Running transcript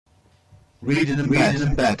Reading in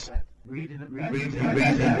bed. He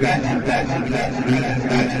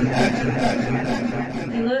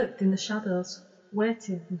lurked in the shadows,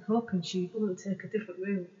 waiting and hoping she wouldn't take a different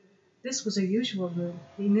route. This was her usual room.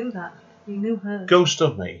 He knew that. He knew her. Ghost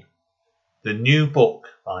of Me, the new book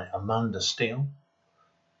by Amanda Steele,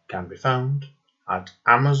 can be found at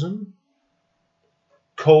Amazon,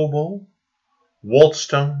 Kobo,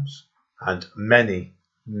 Waterstones, and many,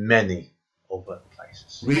 many other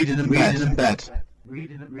places. Reading in bed. Right,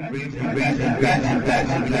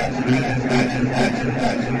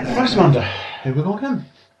 Amanda, here we go again.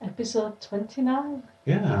 Episode 29.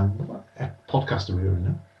 Yeah, what podcast are we doing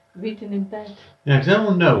now? Reading in bed. Yeah, because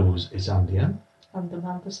everyone knows it's Andy M. And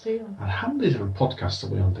Amanda Steele. And how many different podcasts are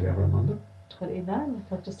we on together, Amanda? 29.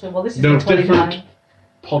 I've just said, well, this is No, the 29th. different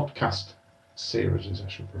podcast series, I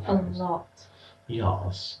should A prefer. lot.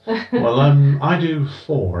 Yes. Well, I do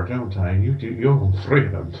 4, don't I? And you're on 3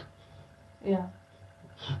 of them. Yeah.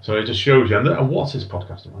 So it just shows you. And what's this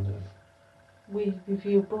podcast, Amanda? We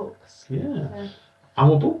review books. Yeah.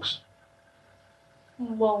 Our books?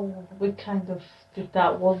 Well, we kind of did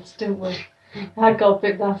that once, didn't we? I got a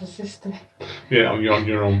bit narcissistic. Yeah, on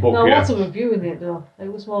your own book, No, yeah. I wasn't reviewing it though.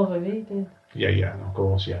 It was more of a reading. Yeah, of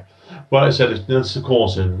course, yeah. Well, I said this, of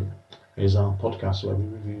course, is our podcast where we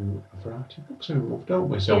review a variety of books every month, don't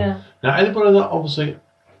we? So Yeah. now, anybody that obviously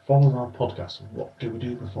follows our podcast, what do we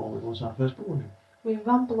do before we go to our first book review? We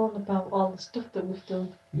ramble on about all the stuff that we've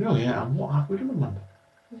done. Yeah, and what have we done, Amanda?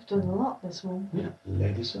 We've done a lot this month. Yeah,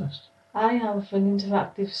 ladies first. I have an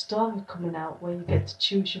interactive story coming out where you get to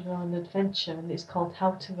choose your own adventure, and it's called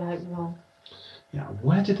How to Write Wrong. Yeah,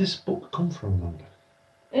 where did this book come from, Amanda?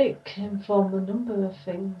 It came from a number of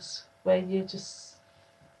things where you just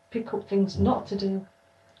pick up things not to do.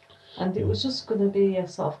 And it was just going to be a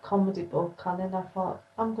sort of comedy book, and then I thought,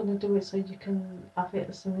 I'm going to do it so you can have it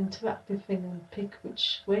as an interactive thing and pick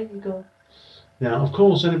which way you go. Now, of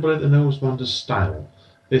course, anybody that knows Amanda's style,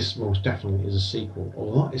 this most definitely is a sequel,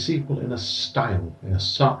 or not a sequel in a style, in a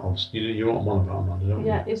sort of, you know what I'm on about, Amanda, don't you?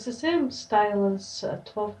 Yeah, it's the same style as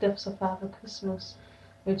 12 Deaths of Father Christmas,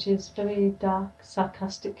 which is very dark,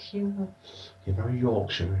 sarcastic humour. You're very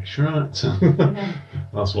Yorkshire-ish, right? Yeah.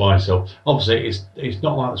 That's why. So obviously, it's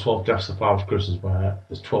not like the 12 Deaths of Father Christmas where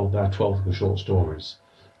there's 12 of the short stories.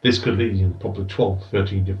 This could lead you in probably 12,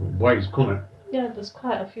 13 different ways, couldn't it? Yeah, there's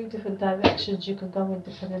quite a few different directions you can go in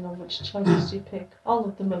depending on which choices you pick. All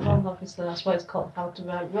of them are wrong, obviously. That's why it's called How to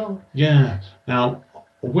Write Wrong. Yeah. Now,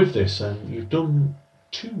 with this, you've done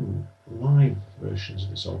 2 live versions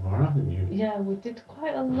of it so far, haven't you? Yeah, we did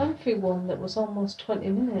quite a lengthy one that was almost 20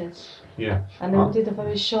 minutes. Yeah. And then we did a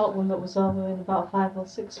very short one that was over in about 5 or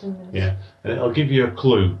 6 minutes. Yeah, and it'll give you a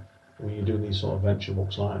clue when you're doing these sort of venture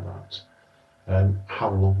books like that, how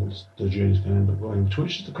long the journey's going to end up going,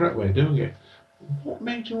 which is the correct way of doing it. What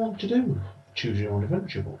made you want to choose your own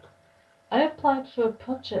adventure book? I applied for a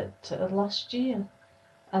project last year,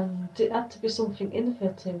 and it had to be something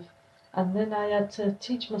innovative. And then I had to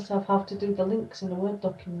teach myself how to do the links in the Word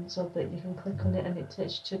document so that you can click on it and it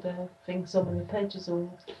takes you to the thing so many pages away.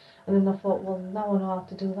 And then I thought, well, now I know how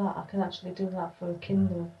to do that, I can actually do that for a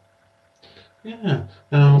Kindle. Yeah.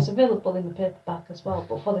 Now, It's available in the paperback as well,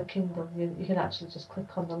 but for the Kindle, you can actually just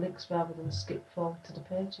click on the links rather than skip forward to the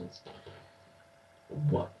pages.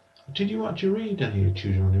 what did you actually read any of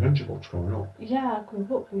Choose Your Own Adventure books growing up? Yeah, I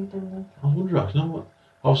grew up reading them. I was wondering, I know what.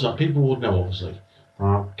 Obviously, people would know, obviously.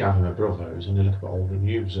 Gavin, my brother, who's only a little bit older than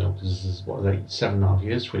you, so this is what 7.5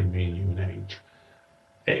 years between me and you in age.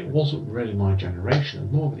 It wasn't really my generation. It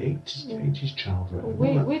was more of the 80s child.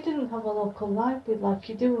 Really, We didn't have a local library like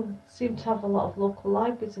you do seem to have a lot of local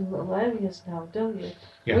libraries in little areas now, don't you?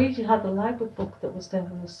 Yeah. We had a library book that was there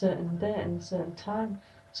on a certain date and a certain time.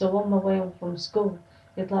 So on my way home from school,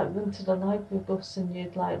 you'd run to the library bus and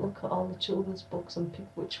you'd look at all the children's books and pick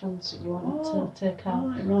which ones you wanted to take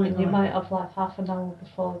out. Right. You might have half an hour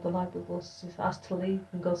before the library bus is asked to leave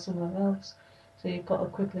and go somewhere else. So you've got to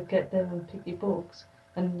quickly get there and pick your books.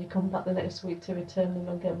 And you come back the next week to return them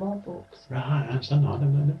and get more books. Right, I understand that. I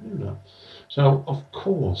never knew that. So, of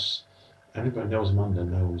course, anybody knows Amanda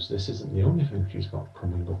knows this isn't the only thing she's got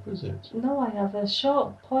coming up, is it? No, I have a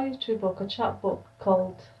short poetry book, a chapbook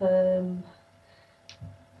called, I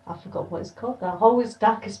forgot what it's called now, Always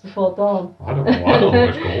Darkest Before Dawn. I don't know what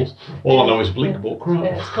it's called. All I know is Bleak Book, right?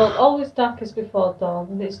 Yeah, it's called Always Darkest Before Dawn,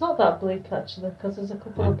 and it's not that bleak actually, because there's a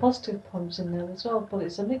couple of positive poems in there as well, but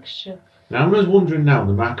it's a mixture. Now, I'm just wondering now,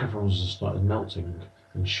 the microphones have started melting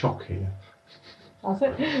in shock here. Has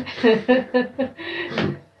it?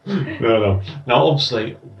 No. Now,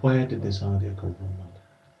 obviously, where did this idea come from, Amanda?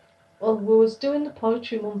 Well, we was doing the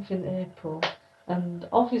poetry month in April, And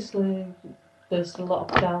obviously there's the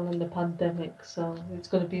lockdown and the pandemic, so it's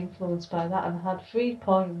going to be influenced by that. And I had 3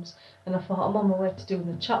 poems, and I thought I'm on my way to doing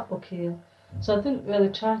a chapbook here. So I didn't really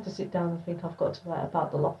try to sit down and think I've got to write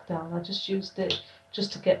about the lockdown. I just used it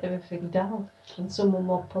just to get everything down, and some were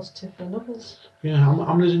more positive than others. Yeah,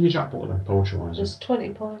 how many's in your chapbook then, poetry-wise? There's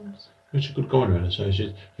 20 poems. Which is good going, really. So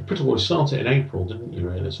you pretty well started in April, didn't you,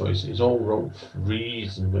 really? So it's all wrote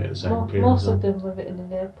reasonably at the same period. Most of them were written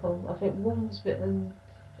in April. I think one was written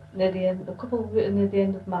near the end, a couple were written near the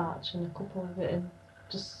end of March, and a couple were written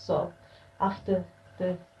just sort of after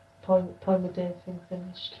the poem a day thing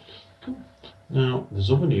finished. Now,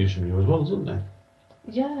 there's other news from you as well, isn't there?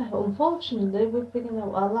 Yeah, unfortunately, we're bringing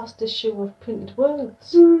out our last issue of Printed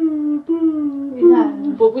Words. Yeah,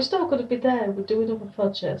 but we're still going to be there. We're doing other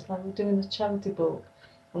projects, like we're doing a charity book,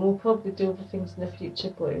 and we'll probably do other things in the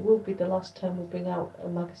future, but it will be the last time we bring out a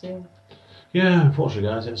magazine. Yeah, unfortunately,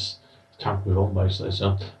 guys, it's time to move on, basically.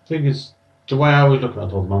 So, the thing is, the way I was looking at it, I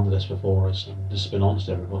told Amanda this before, is, and this has been honest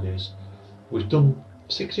to everybody, is we've done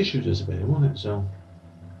 6 issues this bit, wasn't it? So,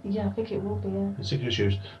 yeah, I think it will be, yeah. 6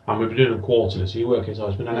 issues, and we've been doing them quarterly, so you work it out.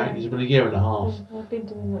 It's been it's been a year and a half. I've been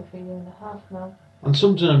doing it for a year and a half now. And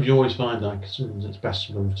sometimes you always find like sometimes it's best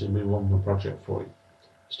for them to move on from a project before it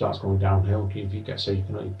starts going downhill. If you get say you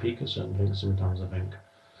can only peak at certain things sometimes, I think.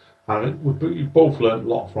 And we've both learned a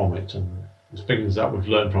lot from it, and the things that we've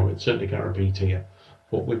learned from it certainly can't repeat here.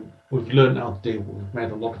 But we've learned how to deal. We've made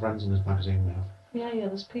a lot of friends in this magazine now. Yeah,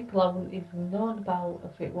 there's people I wouldn't even known about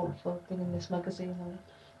if it weren't for bringing this magazine on.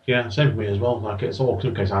 Yeah, same for me as well. Like it's all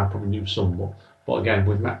in case I probably knew some, but again,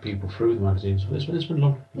 we've met people through the magazine, so it's been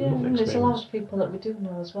lovely. Yeah, and there's a lot of people that we do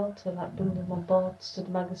know as well to like bring them on board to the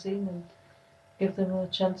magazine and give them a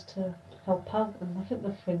chance to help out. And I think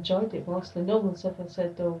they've enjoyed it mostly. No one's ever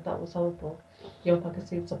said, "Oh, that was horrible. Your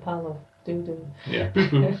magazine's a pile of doo-doo." Yeah,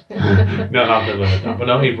 no, I've never heard that. But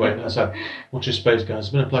no, anyway, as I said, watch your space, guys. It's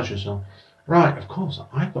been a pleasure. So, right, of course,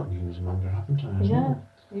 I've got news, Amanda, haven't I? Yeah,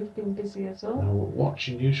 you've been busy as well. Now,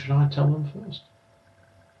 watching you, should I tell them first?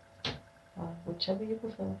 Whichever you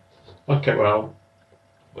prefer. Okay, well,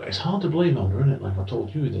 it's hard to believe, Amanda, isn't it? Like I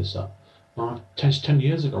told you this, that 10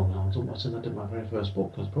 years ago now, I did my very first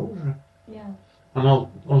book as poetry. Yeah. And I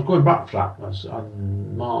was going back for that was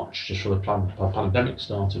in March, just for the pandemic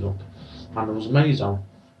started up, and I was amazed how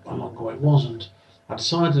long ago it was. And I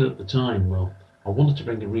decided at the time, well, I wanted to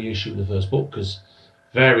bring a reissue of the first book because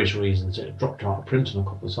various reasons it dropped out of print on a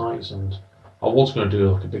couple of sites, and I was going to do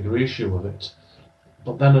like a big reissue of it.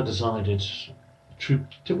 But then I decided,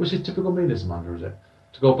 was it typical me this, Amanda, is it?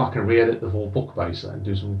 To go back and re-edit the whole book basically and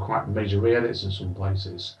do some quite major re-edits in some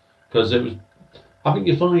places. Because it was, I think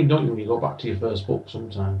you find, don't you, when you go back to your first book,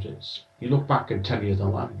 sometimes you look back in 10 years down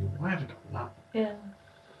the line and you go, why have I done that? Yeah.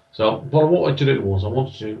 So what I wanted to do was, I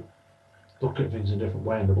wanted to look at things in a different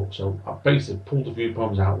way in the book. So I basically pulled a few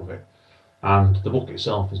poems out of it. And the book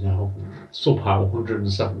itself is now somehow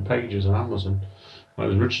 107 pages on Amazon. It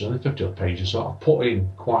was originally 50 odd pages, so I put in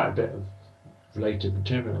quite a bit of related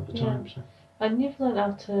material at the time. So. And you've learned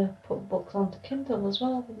how to put books onto Kindle as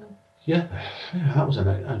well, haven't you? Yeah, that was an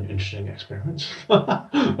interesting experience.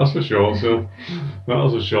 That's for sure. So that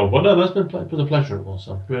was for sure. But no, that's been a pleasure. It was.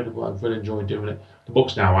 I've really enjoyed doing it. The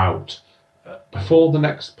book's now out. Before the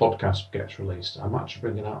next podcast gets released, I'm actually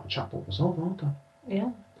bringing out a chapbook myself, aren't I?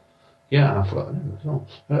 Yeah. Yeah, and I forgot the name as well.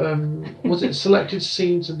 Was it Selected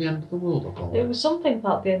Scenes at the End of the World? It was something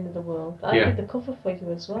about the end of the world. I did the cover for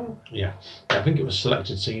you as well. Yeah, I think it was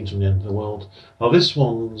Selected Scenes from the End of the World. Now this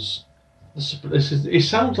one's, it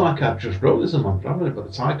sounds like I've just wrote this, Amanda, haven't it? But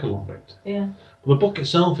the title of it. Yeah. But the book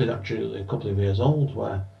itself is actually a couple of years old,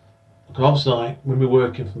 where, because obviously like, when we're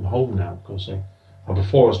working from home now, because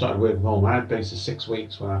before I started working from home, I had basically 6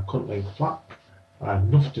 weeks when I couldn't leave the flat. I had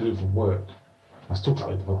nothing to do from work. I still can't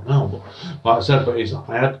leave the flat now, but like I said, I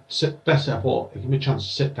had I thought, it gave me a chance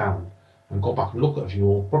to sit down and go back and look at a few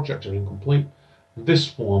old projects that are incomplete.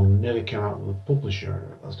 This one nearly came out with a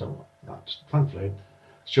publisher that thankfully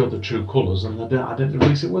showed the true colours, and I didn't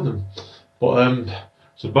release it with them. But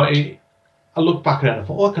I looked back at it and I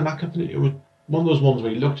thought, I can finish it. It was one of those ones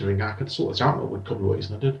where you looked at it and I could sort this out with a couple of weeks,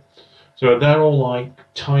 and I did. So they're all like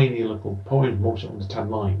tiny little poems, most of them under 10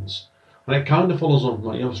 lines. And it kind of follows on from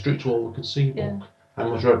like, Streets All We Can See book. I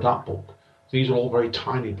almost read that book. These are all very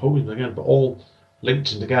tiny poems again, but all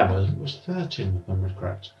linked in together. It was 13 if memory is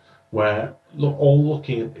correct, where all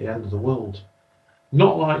looking at the end of the world.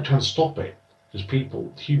 Not like trying to stop it, just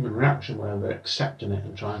people, human reaction where they're accepting it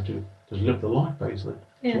and trying to just live the life basically.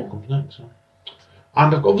 That's what comes next. So.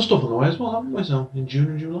 And I've got other stuff on the way as well, haven't I? So in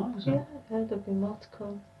June and July. So. Yeah, there'll be more to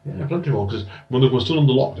come. Yeah, plenty more, because when we're still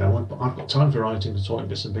under lockdown, but I've got time for writing and sorting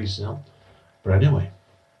bits and pieces out. But anyway.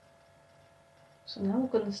 So now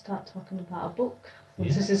we're going to start talking about a book.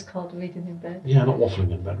 Yeah. This is called Reading in Bed. Yeah, not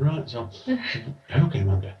waffling in bed, right? So, okay,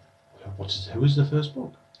 Mandy. Who is the first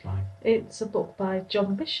book? Right. It's a book by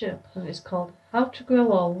John Bishop, and it's called How to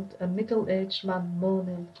Grow Old, a Middle-Aged Man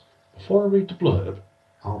Moaning. Before I read the blurb,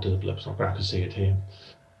 I'll do the blurb so I can see it here.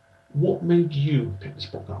 What made you pick this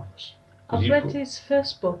book out? I've read his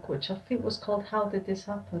first book, which I think was called How Did This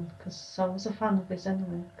Happen, because I was a fan of his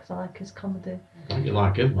anyway, because I like his comedy. Don't you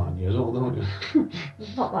like him, man? Years old, don't you?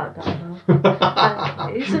 Not like that,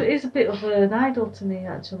 no. He's a bit of an idol to me,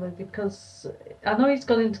 actually, because I know he's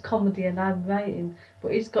gone into comedy and I'm writing,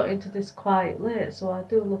 but he's got into this quite late, so I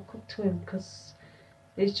do look up to him, because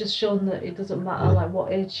it's just shown that it doesn't matter like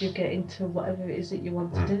what age you get into whatever it is that you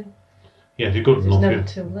want to do. Yeah, if you're good enough.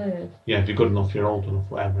 It's never too late. Yeah, if you're good enough, you're old enough,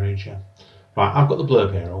 whatever age, yeah. Right, I've got the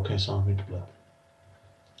blurb here, okay, so I'll read the blurb.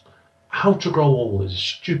 How to Grow Old is a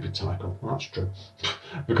stupid title. Well, that's true.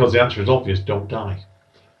 Because the answer is obvious, don't die.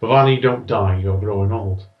 Provided you don't die, you're growing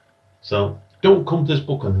old. So, don't come to this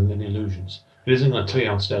book under any illusions. It isn't going to tell you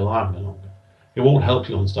how to stay alive any longer. It won't help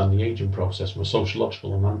you understand the aging process from a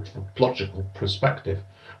sociological and anthropological perspective.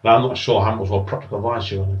 And I'm not sure how much more practical advice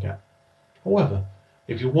you're going to get. However,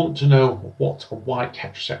 if you want to know what a white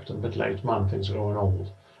heterosexual middle-aged man thinks of growing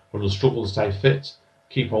old, or the struggle to stay fit,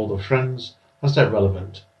 keep hold of friends, and stay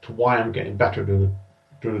relevant to why I'm getting better doing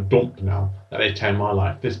a dump now at 8 in my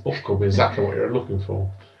life, this book could be exactly what you're looking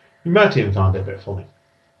for. You might even find it a bit funny.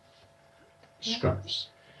 Strengths.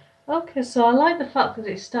 Okay, so I like the fact that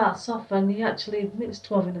it starts off and he actually admits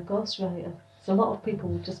to having a ghostwriter. So a lot of people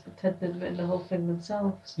would just pretend they'd written the whole thing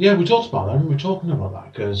themselves. Yeah, we talked about that, we were talking about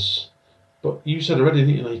that, but you said already,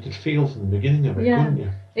 didn't you, you could feel from the beginning of it, couldn't you?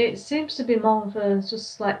 It seems to be more of a,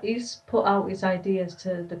 just like he's put out his ideas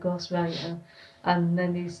to the ghostwriter and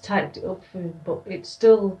then he's typed it up for him, but it's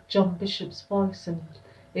still John Bishop's voice and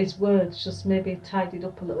his words, just maybe tidied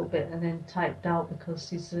up a little bit and then typed out because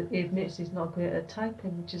he admits he's not great at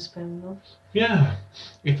typing, which is fair enough. Yeah,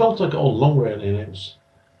 it felt like it all along really,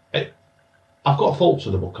 and I've got faults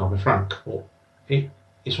with the book, I'll be frank, but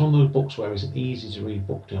it's one of those books where it's an easy to read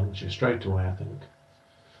book to you straight away, I think.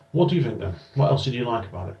 What do you think then? What else did you like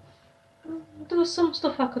about it? There was some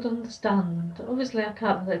stuff I could understand. Obviously I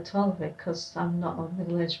can't relate to all of it because I'm not a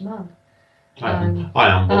middle-aged man. I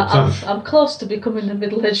am, but I'm close to becoming a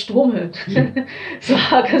middle-aged woman, so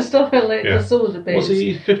I can still relate to some of the bits,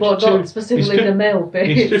 but not specifically the male bits.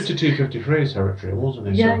 He's 52, 53 is hereditary, wasn't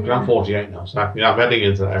he? Yeah, so I'm 48 now, so I'm heading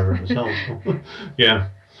into that area myself. Yeah.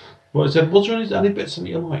 Well, was there any bits that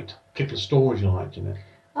you liked? Particular stories you liked in it?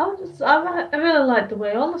 I really like the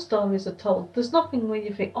way all the stories are told. There's nothing where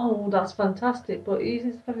you think, oh, that's fantastic, but he's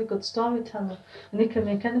a very good storyteller, and he can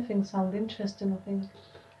make anything sound interesting, I think.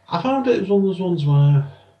 I found it was one of those ones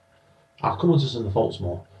where I'll come into some of the faults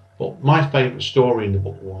more, but my favourite story in the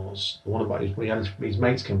book was the one about his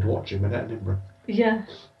mates came to watch him in Edinburgh. Yeah.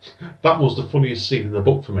 That was the funniest scene in the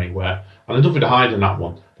book for me, where, and there's nothing to hide in that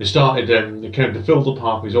one. They started, they filled up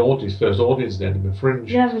half his first audience in Edinburgh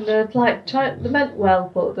Fringe. Yeah, and they meant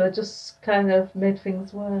well, but they just kind of made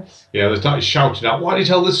things worse. Yeah, they started shouting out, "Why did you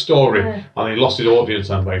tell this story?" Yeah. And he lost his audience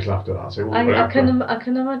and basically after that. So I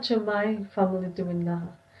can imagine my family doing that.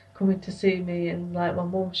 Coming to see me and like my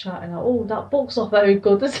mum shouting out, "Oh, that book's not very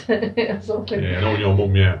good, is it?" or something. Yeah, knowing your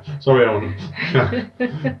mum, yeah. Sorry, Owen.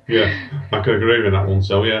 Yeah, I can agree with that one.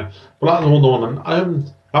 So yeah, but that was one,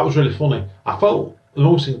 and that was really funny. I felt the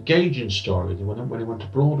most engaging story when he went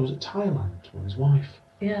abroad was at Thailand with his wife.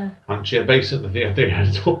 Yeah. And she basically they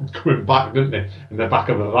ended up coming back, didn't they, in the back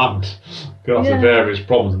of the van because of various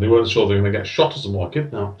problems, and they weren't sure they were going to get shot or something or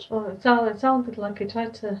kidnapped. Well, it sounded like he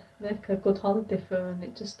tried to make a good holiday for her, and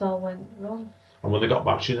it just all went wrong. And when they got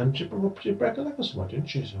back, she broke a leg or something, didn't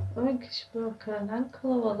she? So. I think she broke an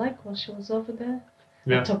ankle or a leg while she was over there.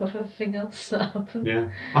 Yeah. On top of everything else that happened.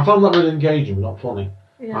 Yeah. I found that really engaging, but not funny.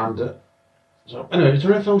 Yeah. And so anyway, is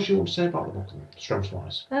there anything else you want to say about the book,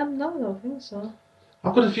 strengths-wise? No, I don't think so.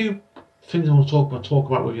 I've got a few things I want to talk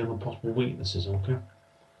about with you on the possible weaknesses, okay?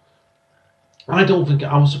 I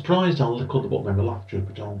was surprised how little the book made me laugh during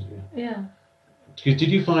the time. Yeah. Did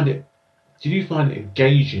you find it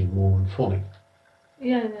engaging more than funny?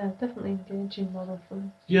 Yeah, definitely engaging more than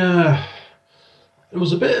funny. Yeah. It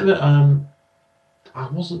was a bit of it, I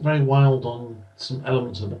wasn't very wild on some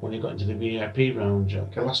elements of the book when you got into the VIP round,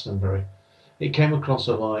 Glastonbury. It came across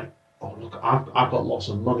as like, oh look, I've got lots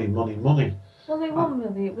of money. Well, it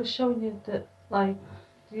wasn't really. It was showing you that, like,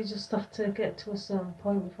 you just have to get to a certain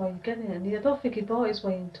point before you get it. And I don't think he bought his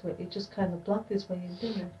way into it. He just kind of blabbed his way in,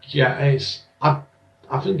 didn't he? Yeah, I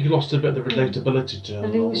I think he lost a bit of the relatability to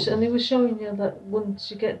And he was showing you that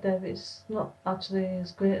once you get there, it's not actually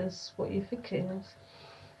as great as what you think it is.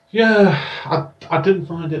 Yeah, I didn't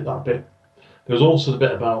find it that bit. There was also the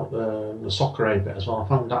bit about the soccer aid bit as well. I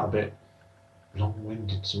found that a bit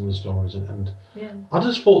long-winded, some of the stories, and Yeah. I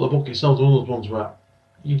just thought the book itself was one of those ones where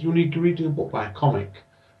you need to reading a book by a comic,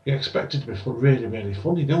 you expect it to be really, really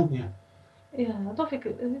funny, don't you? Yeah, I don't think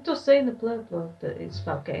it does say in the blurb though that it's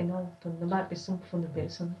about getting old, and there might be some funny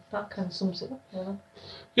bits, and that kind of sums it up, really.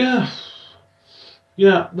 Yeah.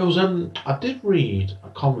 There was I did read a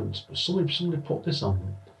comment. Somebody put this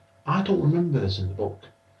on. I don't remember this in the book.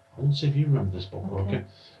 I want to see if you remember this book. Okay.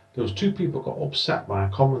 There was two people got upset by a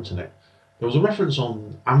comment in it. There was a reference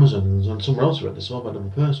on Amazon, and somewhere else read this well by another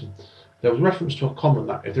person. There was a reference to a comment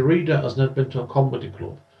that if the reader has never been to a comedy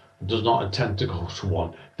club and does not intend to go to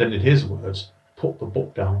one, then in his words, put the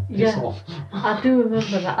book down, piss off. I do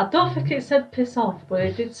remember that. I don't think it said piss off, but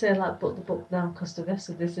it did say like put the book down because the rest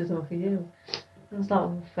of this isn't for you. I was like,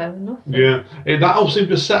 well, fair enough. Yeah, that all seemed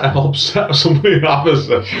to upset somebody in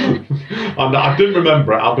Amazon. And I didn't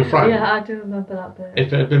remember it, I'll be frank. Yeah, I do remember that bit.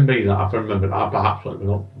 If it had been me that I remembered, I perhaps wouldn't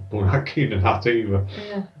have been that keen on that either.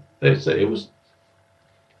 Yeah. It was,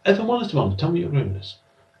 if I'm honest about it, tell me you agree with this.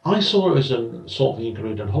 I saw it as a sort of thing you can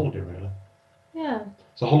read on holiday, really. Yeah.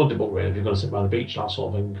 It's a holiday book, really, if you're going to sit by the beach, that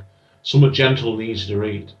sort of thing. Somewhat gentle and easy to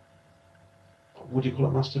read. Would you call it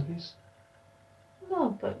a masterpiece?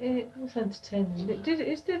 No, but it was entertaining. It did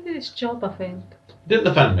its job, I think. It didn't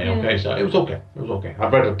offend me, Yeah. okay, so it was okay. It was okay.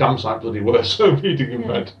 I've read a damn sight bloody worse reading in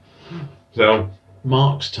bed. So,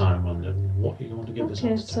 Mark's time, and what are you going to give this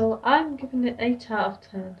out of 10? Okay, so I'm giving it 8 out of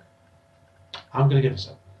 10. I'm going to give it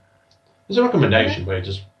 7. It's a recommendation, but it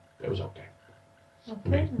was okay.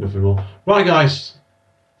 Okay. Nothing more. Right, guys.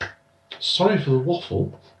 Sorry for the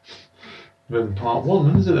waffle. With part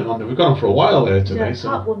 1, isn't it, Amanda? We've gone on for a while here today. Yeah, so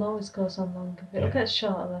part 1 always goes on longer. It'll Yeah. get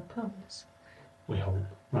shorter, I promise. we hope.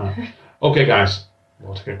 Right. Okay, guys.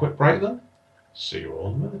 We'll take a quick break then. See you all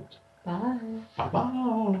in a minute. Bye.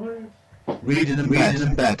 Bye-bye. Reading in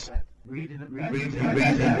bed.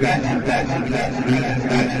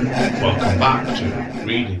 Welcome back to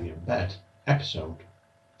Reading in Bed, episode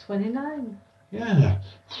 29. Yeah.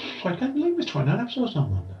 I can't believe it's 29 episodes now,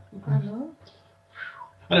 Amanda. I know.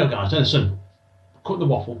 I know, guys, listen. Cut the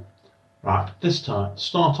waffle. Right, this time,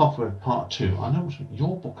 start off with part 2. I know it's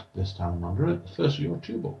your book this time, Amanda. The first of your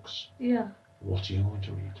 2 books. Yeah. What are you going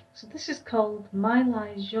to read? So this is called My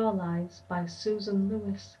Lies, Your Lies by Susan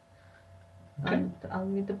Lewis. Okay. And I'll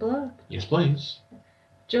read the blurb. Yes, please.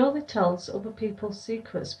 Jolie tells other people's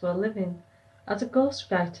secrets for a living. As a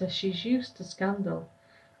ghostwriter, she's used to scandal.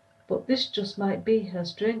 But this just might be her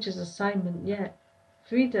strangest assignment yet.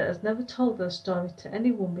 Frida has never told her story to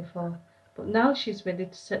anyone before, but now she's ready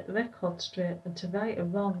to set the record straight and to right a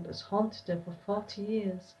wrong that's haunted her for 40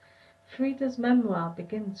 years. Frida's memoir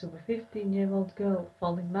begins with a 15-year-old girl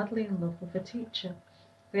falling madly in love with a teacher.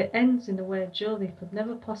 It ends in a way Jolie could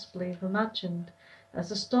never possibly have imagined. As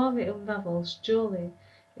the story unravels, Jolie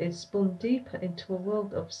is spun deeper into a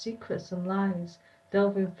world of secrets and lies,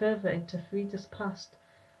 delving further into Frida's past.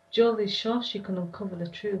 Jolie's sure she can uncover the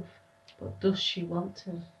truth, but does she want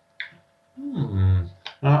to?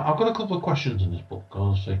 I've got a couple of questions in this book,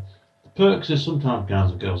 honestly. The perks is sometimes,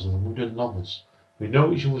 guys and girls, when we're doing novels, we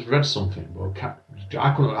know each other's read something, but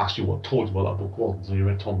I couldn't ask you what told you what that book was until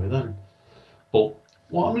you told me then. But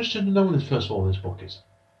what I'm interested in knowing is, first of all, this book is,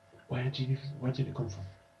 where did it come from?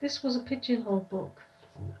 This was a pigeonhole book.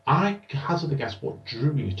 I hazard a guess what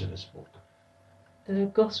drew you to this book.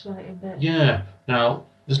 The ghostwriting bit. Yeah. Now,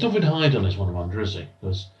 there's nothing to hide on this one, Amanda, is there?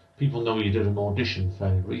 Because people know you did an audition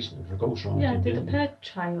fairly recently for ghostwriting. Yeah, I did a didn't you? paid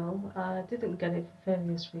trial. I didn't get it for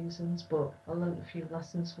various reasons, but I learnt a few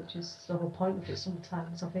lessons, which is the whole point of it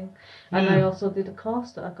sometimes, I think. And I also did a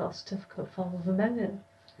course that I got a certificate for with a merit.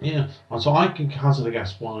 Yeah, and so I can hazard a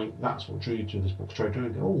guess why that's what drew you to this book straight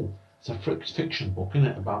away. Oh, it's a fiction book, isn't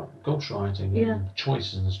it, about ghostwriting and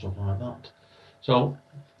choices and stuff like that. So,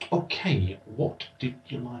 okay, what did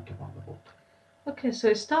you like about the book? Okay, so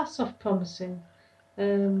it starts off promising.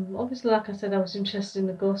 Obviously, like I said, I was interested in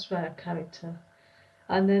the ghostwriter character.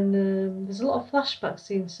 And then there's a lot of flashback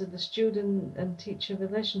scenes to the student and teacher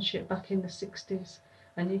relationship back in the 60s.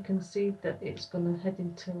 And you can see that it's going to head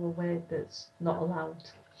into a way that's not allowed.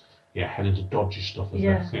 Yeah, head into dodgy stuff, isn't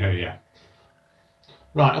Yeah. it? Yeah.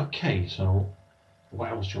 Right, okay, so what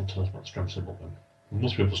else do you want to tell us about the strengths of the book then? There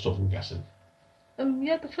must be other stuff, I'm guessing.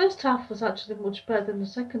 Yeah, the first half was actually much better than the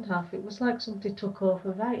second half. It was like somebody took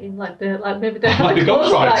over writing, like maybe they had Like a the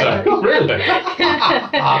ghostwriter. ghostwriter.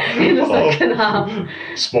 Really? In the second half.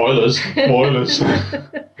 Spoilers. Spoilers.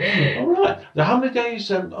 All right. Now, how many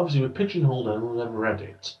days? Obviously, with Pigeonhole, and I've never read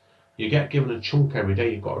it. You get given a chunk every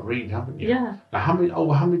day. You've got to read, haven't you? Yeah. Now, how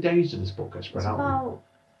many days did this book get spread It's out? about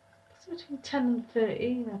between 10 and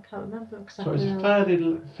 13. I can't remember exactly. So it's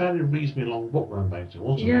a fairly reasonably long book, then, basically,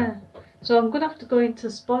 wasn't it? Yeah. So I'm going to have to go into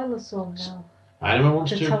spoiler zone now Anyone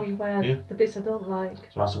wants to to? tell you where Yeah. the bits I don't like.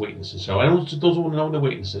 So that's the weaknesses. So anyone who doesn't want to know the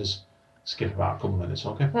weaknesses, skip about a couple of minutes,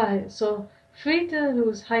 okay? Right, so Frida,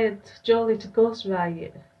 who's hired Jolie to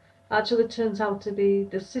ghostwrite, actually turns out to be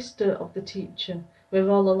the sister of the teacher, where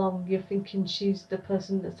all along you're thinking she's the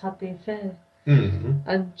person that's had the affair. Mm-hmm.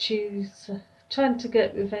 And she's trying to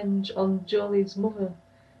get revenge on Jolie's mother,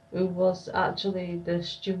 who was actually the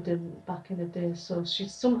student back in the day. So she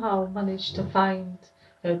somehow managed to find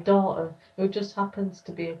her daughter, who just happens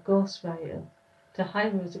to be a ghostwriter, to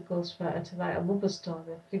hire her as a ghostwriter to write a mother's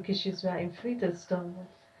story, thinking she's writing Frida's story.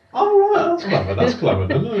 Oh, right, that's clever. That's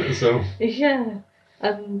clever, isn't it? So. Yeah,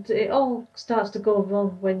 and it all starts to go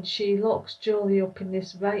wrong when she locks Jolie up in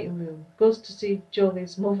this writing room, goes to see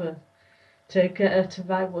Jolie's mother to get her to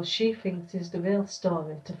write what she thinks is the real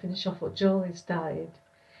story, to finish off what Jolie started.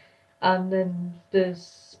 And then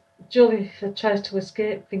Jolie tries to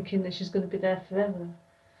escape, thinking that she's going to be there forever.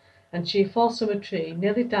 And she falls from a tree,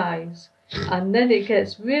 nearly dies, and then it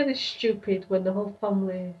gets really stupid when the whole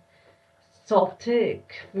family sort of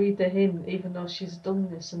take Frida in, even though she's done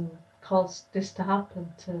this and caused this to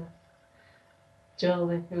happen to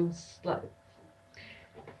Jolie, who's like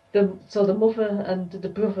the mother and the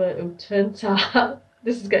brother, who turns out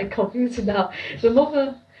this is getting confusing now. The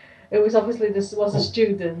mother, who was obviously was a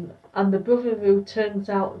student, and the brother, who turns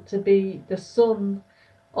out to be the son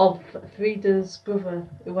of Frida's brother,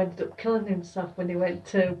 who ended up killing himself when he went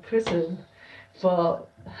to prison for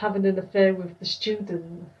having an affair with the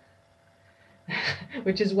student.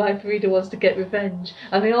 Which is why Frida wants to get revenge,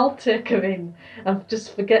 and they all take her in and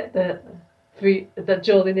just forget that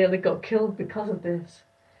Jolie nearly got killed because of this,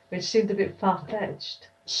 which seemed a bit far-fetched.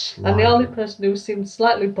 And the only person who seemed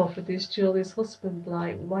slightly bothered is Jolie's husband,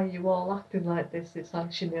 like, why are you all acting like this? It's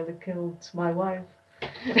like she nearly killed my wife.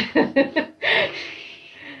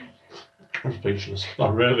 I'm speechless. I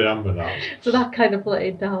really am with that. So that kind of let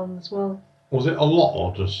it down as well. Was it a lot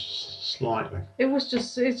or just slightly? It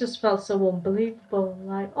just felt so unbelievable.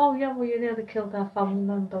 Like, oh yeah, well, you nearly killed our family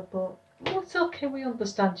member, but well, it's okay, we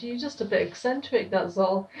understand you. You're just a bit eccentric, that's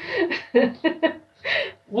all.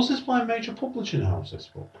 Was this by a major publishing house, this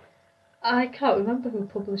book? I can't remember who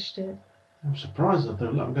published it. I'm surprised that they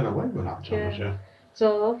let them get away with that, to be honest, yeah.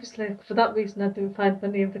 So obviously, for that reason, I didn't find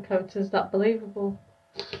many of the characters that believable.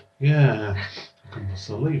 Yeah, I can just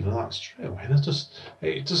believe that straight away.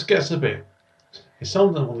 It just gets a bit. It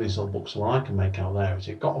sounds like one of these little books. What I can make out there is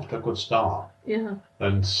it got off to a good start. Yeah.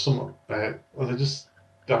 And they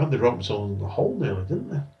had the ropes on the hole nearly, didn't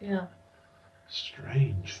they? Yeah.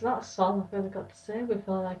 Strange. So that's all I've really got to say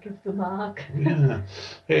before I give the mark. Yeah.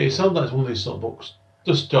 It sounds like it's one of these sort of books,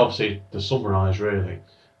 just obviously to summarise really,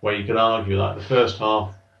 where you could argue like the first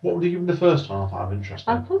half. What would you give the first half out of interest?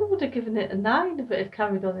 I probably would have given it a 9 if it had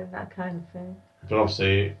carried on in that kind of thing. But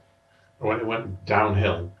obviously, when it went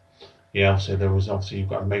downhill, yeah, obviously you've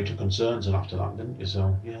got major concerns and after that, didn't you?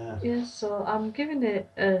 So yeah. Yeah, so I'm giving it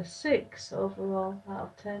a 6 overall out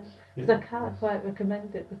of 10. Because I can't quite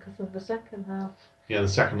recommend it because of the second half. Yeah, the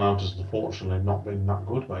second half has unfortunately not been that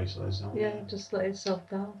good, basically. So, yeah, just let itself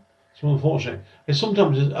down. It's unfortunate. I think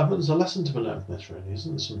there's a lesson to be learned from this, really,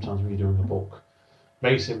 isn't there? Sometimes when you're doing a book,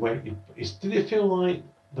 basically, did it feel like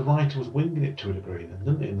the writer was winging it to a degree, then,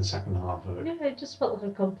 didn't it, in the second half of it? Yeah, it just felt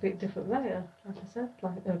like a complete different writer, like I said,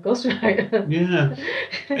 like a ghostwriter. Yeah,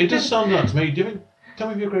 it does sound like to me. Tell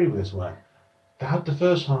me if you agree with this, where they had the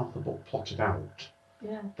first half of the book plotted out.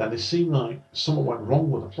 Yeah. Then it seemed like something went wrong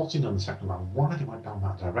with the plotting on the second half. Why they went down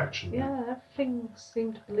that direction? Yeah, everything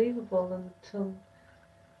seemed believable until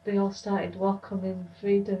they all started welcoming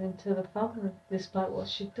Frida into the family, despite what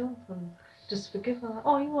she'd done, and just forgive her. Like,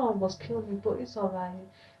 oh, you almost killed me, but it's all right.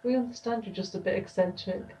 We understand you're just a bit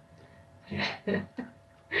eccentric.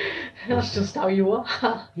 That's just how you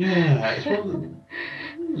are. Yeah, it's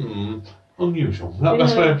unusual.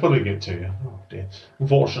 That's why I'm putting it to you. Oh dear.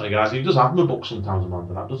 Unfortunately, guys, he does have a book sometimes,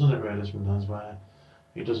 Amanda, that doesn't it? Really, sometimes where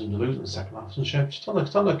he doesn't lose in the second half. And it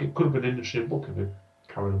sounds like it could have been an interesting book if it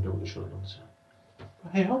carried on doing what it should have done. So.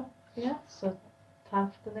 But hey ho. Yeah. So time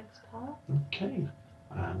for the next part. Okay.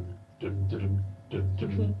 And dun dun dun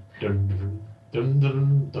dun dun dun dun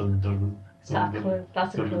dun dun dun. Exactly.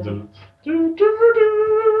 That's a clue.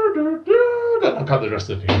 I can't do the rest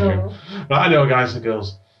of the thing. No. Right, anyway, guys and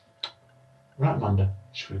girls. Right, Amanda,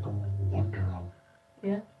 should we go and wander on?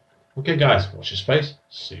 Yeah. Okay, guys, watch your space.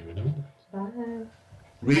 See you in a minute. Bye.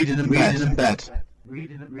 Reading and bet.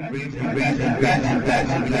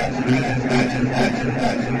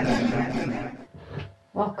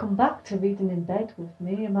 Welcome back to Reading in Bed with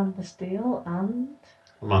me, Amanda Steele, and...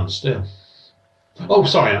 Amanda Steele. Oh,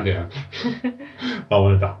 sorry, Andy. Oh,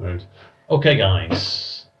 in a dark mood. Okay,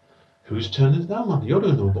 guys. Whose turn is it now, Amanda? You're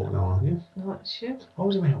doing the book now, aren't you? No, it's you. Oh,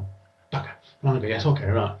 is it me? Okay. Amanda, yes, okay,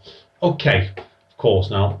 right. Okay, of course,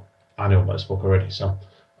 now, I know about this book already, so...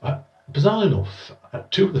 bizarrely enough,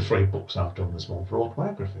 2 of the 3 books I've done this month are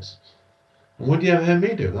autobiographies. And would you ever hear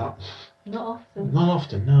me do that? Not often. Not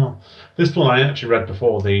often, no. This one I actually read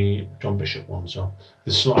before the John Bishop one, so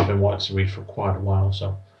this is something I've been wanting to read for quite a while,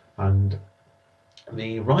 so. And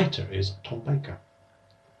the writer is Tom Baker.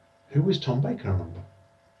 Who is Tom Baker, I remember?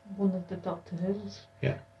 One of the Doctor Who's.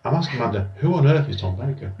 Yeah. I'm asking Amanda, who on earth is Tom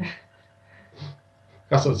Baker?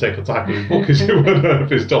 That's what the title of the book is, who on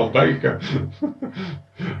earth is Tom Baker?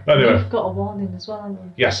 Anyway. You've got a warning as well, haven't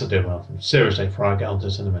you? Yes, I do. Well, seriously, before I get onto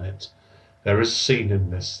this in a minute, there is a scene in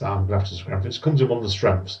this that I'm going to have to describe. It comes in one of the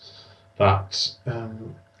strengths that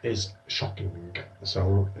is shocking.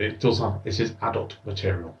 So it does have, it is adult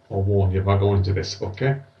material. I'll warn you if I go into this,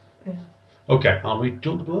 okay? Yeah. Okay, I'll read. Do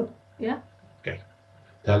you want the blurb? Yeah. Okay.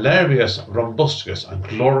 The hilarious, rumbustious, and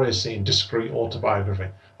gloriously indiscreet autobiography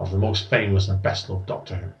of the most famous and best-loved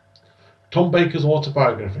Doctor Who. Tom Baker's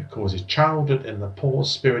autobiography covers his childhood in the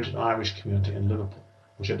poor-spirited Irish community in Liverpool,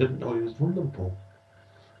 which I didn't know he was from Liverpool.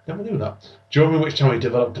 Never knew that. During which time he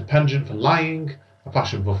developed a penchant for lying, a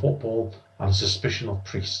passion for football, and a suspicion of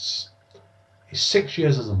priests. His 6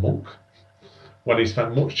 years as a monk, when he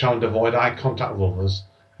spent much time to avoid eye contact with others,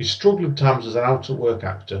 he struggled at times as an out-of-work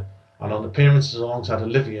actor, and on appearances alongside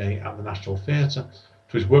Olivier at the National Theatre,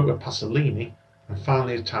 to his work with Pasolini, and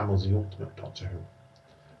finally his time as the ultimate Doctor Who.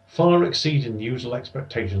 Far exceeding usual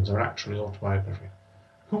expectations are actually autobiography.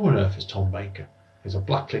 Who on earth is Tom Baker? He's a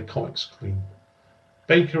blackleg comic scream.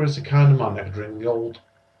 Baker is the kind of man that could bring the old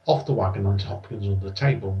off the wagon onto Hopkins under the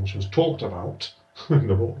table, which was talked about in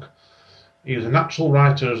the book. He is a natural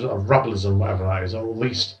writer of rabbleism, whatever that is, or at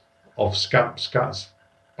least of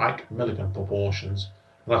Spike Milligan proportions,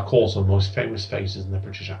 and of course one of the most famous faces in the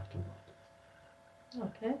British acting world.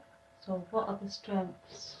 Okay. So what are the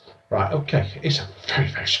strengths? Right, okay. It's a very,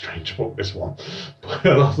 very strange book, this one. But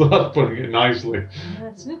that's putting it nicely. Yeah,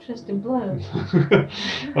 it's an interesting blurb.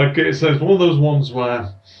 Okay, so it's one of those ones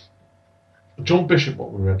where John Bishop,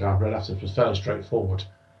 what we read, I've read after, was fairly straightforward.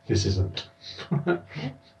 This isn't. And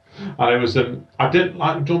it was, I didn't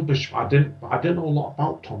like John Bishop. I didn't know a lot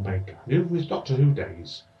about Tom Baker. I knew his Doctor Who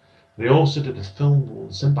days. And he also did a film,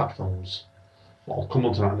 the Sinbad films. Well, I'll come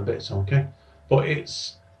on to that in a bit, so okay. But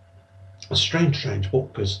it's a strange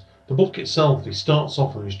book, because the book itself, he starts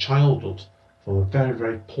off in his childhood from a very,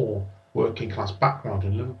 very poor working class background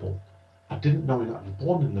in Liverpool. I didn't know he was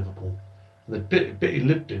born in Liverpool. And the bit he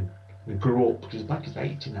lived in, and he grew up, because back he's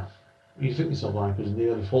 80 now. You think yourself like he was in the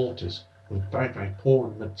early 40s, he was very, very poor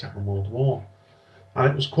in the Second World War.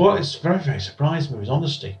 And it's very, very surprising with his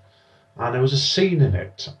honesty. And there was a scene in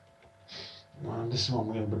it, and this is one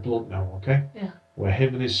we're going to be blunt now, okay? Yeah. Where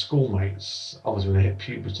him and his schoolmates, obviously when they hit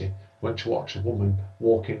puberty, went to watch a woman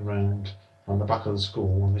walking round on the back of the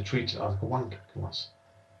school, and they treated her like a wank class.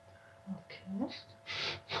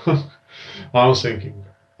 Okay. I was thinking,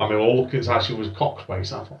 I mean, all looking at how she was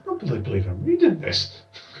cock-based, I thought, I don't really believe I'm reading this.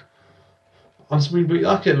 And so, but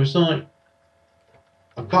like it was like,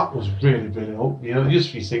 and that was really, really old. You know,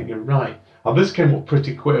 just you thinking, right. And this came up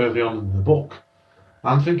pretty quick early on in the book.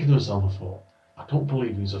 I'm thinking to myself, I thought, I don't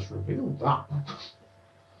believe he's just revealed that.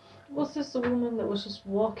 Was this the woman that was just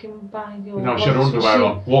walking by your... No, she had her underwear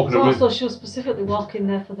on, walking so away. also she was specifically walking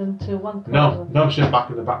there for them to wank No, over? she was back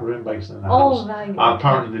in the back room basically in the Oh, house. right. And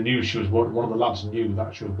apparently they knew she was, one of the lads knew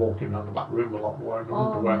that she was walking around the back room a lot wearing her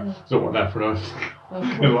underwear. Right. So it went there for her.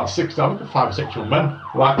 Okay. You know, like 5 or 6 young men,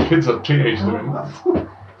 like kids or teenagers doing that.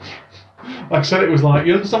 Like I said, it was like,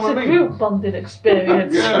 you understand It's what I a mean? group bonding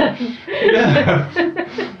experience. Yeah.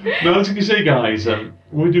 Now, as you can see, guys, when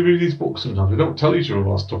we do read these books sometimes, we don't tell each other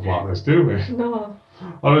about stuff like this, do we? No.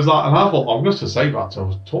 I was like, and I thought, I'm just to say that, I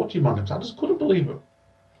was talking to you, man, I just couldn't believe it.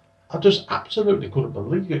 I just absolutely couldn't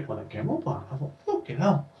believe it when it came up. I thought, fucking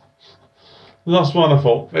hell. And that's why I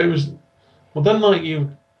thought, it was, well then like he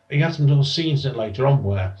had some little scenes in it later on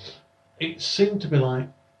where it seemed to be like,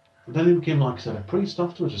 then he became, like I said, a priest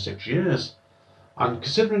afterwards for 6 years. And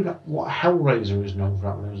considering what Hellraiser is known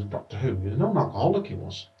for when he was in Doctor Who, he was known alcoholic he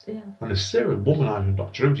was. Yeah. And a serial womanizer in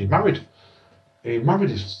Doctor Who. He married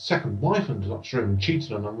his second wife under Doctor Who and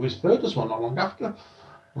cheated on her with his first one not long after.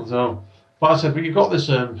 And so, but I said, but you got this.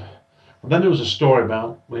 And then there was a story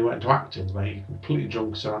about when he went into acting where he completely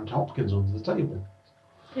drunk Sir Anthony Hopkins under the table.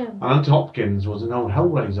 Yeah. And Anthony Hopkins was an old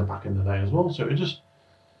Hellraiser back in the day as well. So it was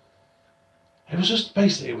just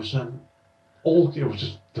basically, it was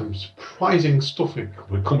just the surprising stuff he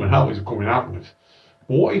was coming out with.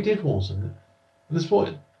 But what he did was, and this is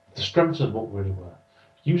what the strengths of the book really were.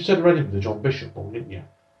 You said already with the John Bishop book, didn't you?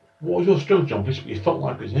 What was your strength, John Bishop? You felt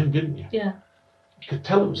like it was him, didn't you? Yeah. You could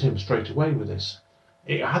tell it was him straight away with this.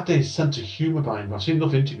 It had this sense of humour behind him. I've seen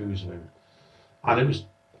enough interviews of him, and it was.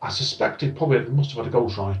 I suspected probably they must have had a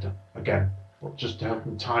ghostwriter again, but just to help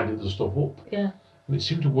him tidy the stuff up. Yeah. And it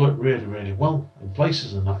seemed to work really, really well in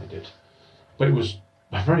places and that it did. But it was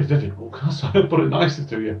a very vivid book, so I put it nicely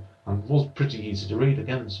to you, and was pretty easy to read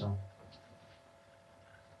again. So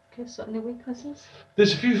Okay, so any weaknesses?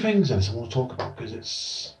 there's a few things in this I want to talk about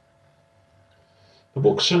because the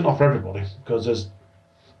book's certainly not for everybody because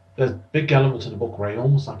there's big elements in the book where he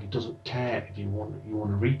almost like he doesn't care if you want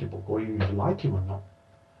to read the book or even if you like him or not.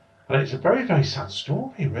 And it's a very, very sad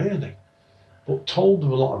story, really, but told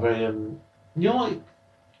with a lot of like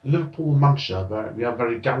Liverpool and Manchester, we have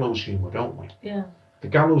very gallows humour, don't we? Yeah. The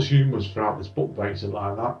gallows humour's throughout this book, basically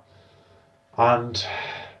like that. And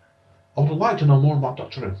I would have liked to know more about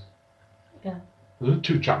Doctor Who. Yeah. There's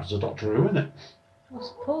 2 chapters of Doctor Who, isn't it? I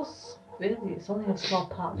suppose, really, it's only a small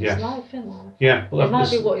part of Yeah. his life, isn't it? Yeah. Well, It might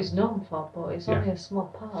be what he's known for, but it's only a small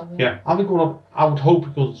part of it. Yeah, I think I would hope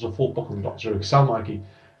he goes a full book on Doctor Who. It sounds like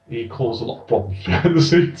he caused a lot of problems behind the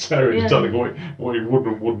scenes there. He's telling what he would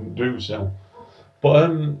and wouldn't do. So, but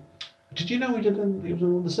did you know he was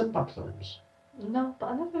in the Sinbad films? No, but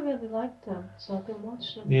I never really liked them, so I didn't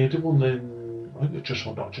watch them. Yeah, he did one in, I think it was just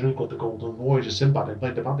on Doctor Who, called The Golden Voyage of Sinbad. He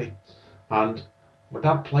played the baddie. And my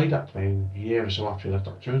dad played that to me a year or so after he left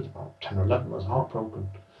Doctor Who. He was about 10 or 11. I was heartbroken.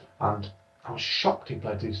 And I was shocked he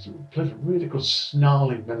played a really good,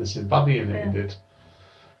 snarling, menacing baddie in it, he did.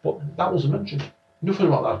 But that wasn't mentioned. Nothing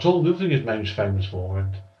about that at all. Nothing his name's famous for.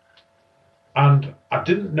 And I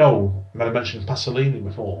didn't know, I mentioned Pasolini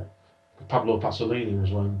before. Pablo Pasolini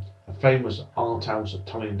was a famous art house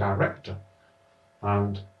Italian director.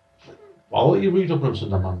 And I'll let you read up on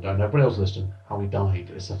some Amanda and everybody else listening how he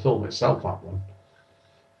died. It's the film itself, that one.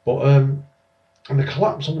 But and the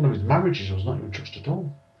collapse on one of his marriages was not even touched at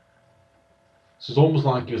all. So it's almost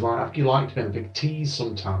like he was like, after you liked him, a big tease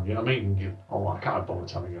sometime, you know what I mean? I can't bother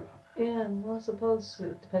telling you that. Yeah, well, I suppose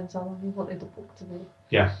it depends how long you wanted the book to be.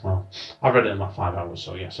 Yeah, well, I read it in like 5 hours,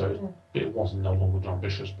 so it wasn't no longer John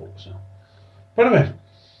Bishop's book, so. But anyway,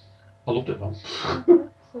 I loved it though.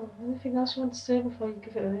 So, anything else you want to say before you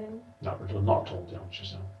give it a rating? No, not at all, the answer,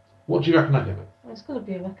 so. What do you reckon I give it? Well, it's going to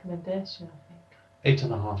be a recommendation, I think.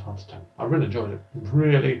 8.5 out of 10. I really enjoyed it.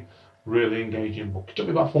 Really, really engaging book. It took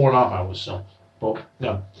me about 4.5 hours, so. But,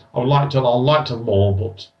 no, I'd like to have more,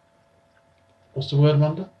 but what's the word,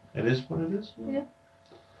 Amanda? It is what it is. Yeah.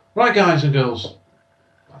 Right, guys and girls,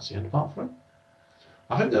 that's the end of part 3.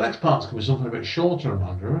 I think the next part's going to be something a bit shorter,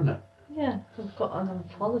 Amanda, isn't it? Yeah, we've got an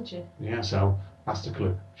anthology. Yeah, so that's the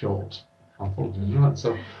clue. Short. Anthology, isn't it?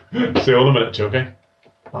 So, see you all in a minute, too, okay?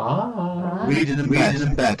 Bye. Reading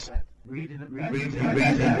in bed.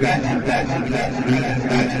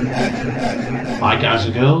 Hi, guys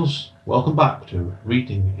and girls. Welcome back to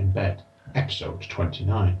Reading in Bed, episode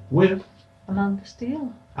 29, with Amanda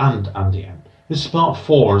Steele. and Andy M. This is part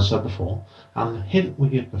 4, as I said before, and the hint we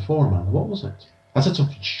gave before, Amanda, what was it? I said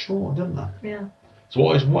something short, didn't I? Yeah. So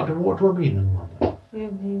what do I mean, Amanda?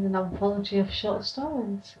 You mean an anthology of short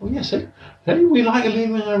stories. Oh, yes, hey, we like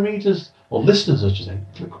leaving our readers, or listeners, I should say,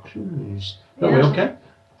 little clues. Are we okay?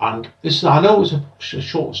 And this, I know it's a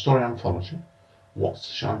short story anthology.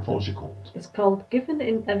 What's the anthology called? It's called Given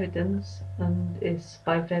in Evidence and is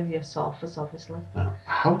by various authors, obviously. Now,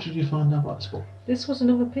 how did you find out about this book? This was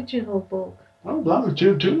another Pigeonhole book. Oh, blimey,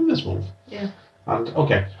 two in this month. Yeah. And,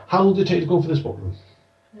 okay, how long did it take to go for this book?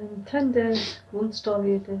 10 days, one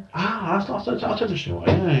story a day. I'll tell you sure.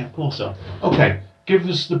 Yeah, of course so. Okay, give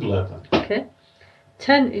us the blurb then. Okay.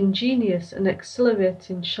 10 ingenious and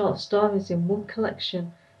exhilarating short stories in one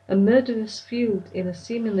collection. A murderous feud in a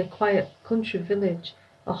seemingly quiet country village,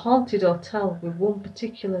 a haunted hotel with one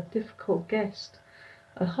particular difficult guest,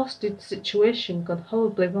 a hostage situation gone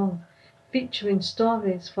horribly wrong, featuring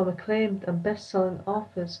stories from acclaimed and best-selling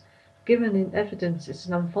authors. Given in Evidence is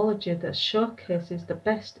an anthology that showcases the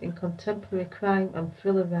best in contemporary crime and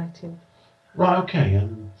thriller writing. Right, okay,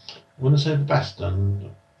 and when I say the best, and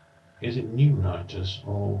Is it new writers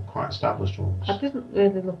or quite established ones? I didn't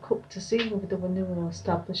really look up to see whether they were new or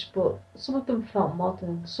established, but some of them felt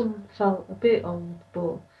modern, some felt a bit old,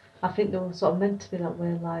 but I think they were sort of meant to be that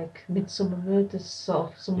way, like Midsummer Murders,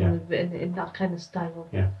 sort of someone had written it in that kind of style.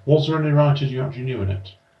 Yeah. Was there any writers you actually knew in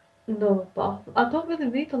it? No, but I don't really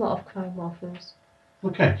read a lot of crime authors.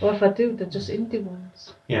 Okay. Or if I do, they're just indie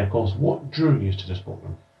ones. Yeah, of course. What drew you to this book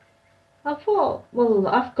then? I thought, well,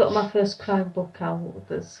 I've got my first crime book out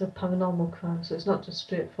that's a paranormal crime, so it's not just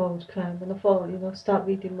straightforward crime. And I thought, start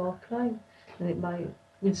reading more crime, and it might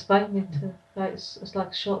inspire me to write it's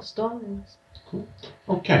like short stories. Cool.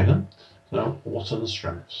 Okay then. So, what are the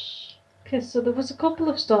strengths? Okay, so there was a couple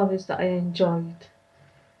of stories that I enjoyed.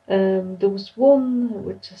 There was one,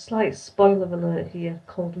 which is a slight spoiler alert here,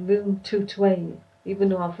 called Room 228, even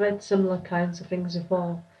though I've read similar kinds of things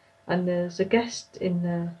before. And there's a guest in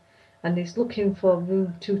there, and he's looking for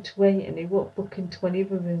room 228, and he won't book into any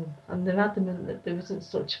other room, and they're adamant that there isn't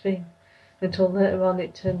such a thing, until later on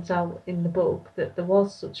it turns out in the book that there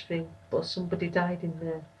was such a thing, but somebody died in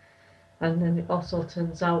there. And then it also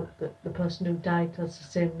turns out that the person who died has the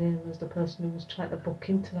same name as the person who was trying to book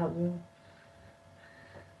into that room.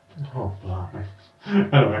 Oh, blimey.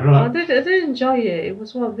 Anyway, right. I did enjoy it. It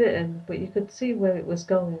was well written, but you could see where it was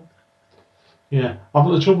going. Yeah, I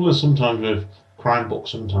think the trouble is sometimes with crime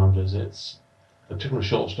books, sometimes is it's particularly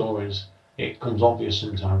short stories. It comes obvious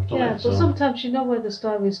sometimes, doesn't Yeah, it? but sometimes you know where the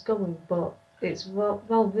story is going, but it's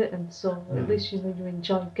well written, so at least you know you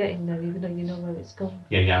enjoy getting there, even though you know where it's going.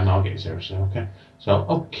 Yeah, no, I'll get you seriously. Okay,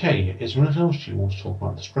 so is there anything else you want to talk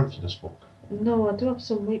about the strength of this book? No, I do have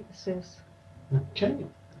some weaknesses. Okay,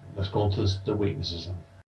 let's go on to the weaknesses then.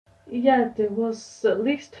 Yeah, there was at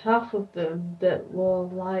least half of them that were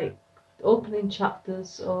like opening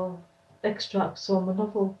chapters or extracts from a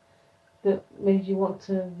novel that made you want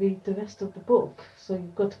to read the rest of the book. So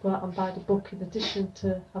you've got to go out and buy the book in addition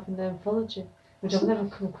to having the anthology, which I've never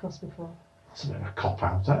come across before. That's a bit of a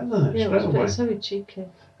cop-out, isn't it? Yeah, it's very cheeky.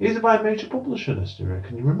 Is it by a major publisher, this, do you reckon?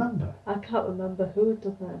 Can you remember? I can't remember who had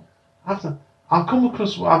done it.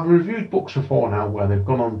 I've reviewed books before now where they've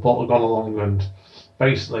gone along and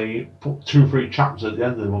basically put 2-3 chapters at the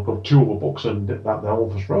end of the book of 2 other books and that the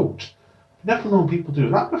authors wrote. I've never known people do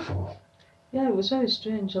that before. Yeah, it was very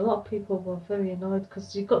strange. A lot of people were very annoyed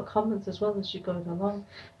because you got comments as well as you're going along,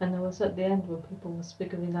 and there was at the end where people was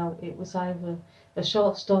figuring out it was either a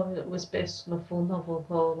short story that was based on a full novel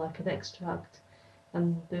or like an extract,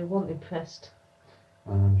 and they weren't impressed.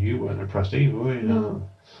 And you weren't impressed either, were you? No.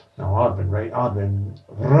 No, I'd been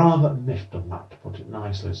rather miffed on that, to put it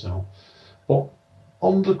nicely. So, but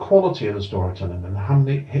on the quality of the storytelling, and how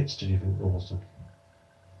many hits did you think there was?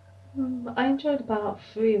 I enjoyed about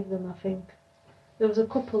 3 of them, I think. There was a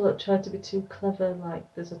couple that tried to be too clever, like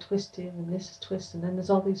there's a twist here and this is a twist, and then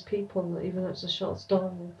there's all these people that, even though it's a short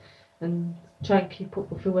story, and try and keep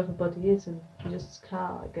up with who everybody is, and you just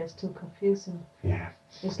can't. It gets too confusing. Yeah.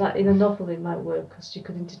 It's like in a novel it might work because you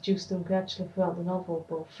could introduce them gradually throughout the novel,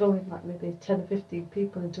 but throwing like maybe 10 or 15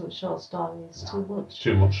 people into a short story is too much.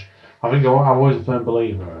 Too much. I think I'm always a firm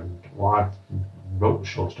believer, and I've wrote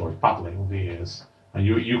short stories badly over the years, and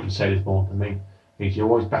you can say this more than me. You're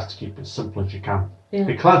always best to keep it simple as you can. Yeah.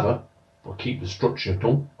 Be clever, but keep the structure.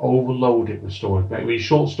 Don't overload it with stories. But with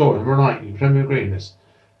short stories, we're right, you can agree on this.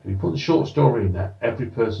 If you put the short story in there, every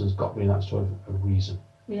person's got to be in that story for a reason.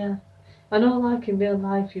 Yeah. I know, like in real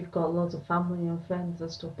life you've got loads of family and friends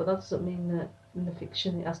and stuff, but that doesn't mean that in the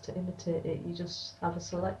fiction it has to imitate it. You just have a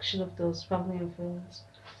selection of those family and friends.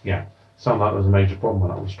 Yeah. Sounds like there's a major problem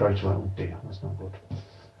with that one straight away. Oh dear, that's not good.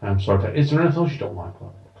 I'm sorry. Is there anything else you don't like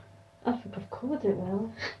about the book? I think I've covered it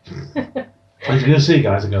well. As you can see,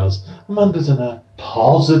 guys and girls, Amanda's in a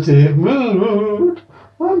positive mood,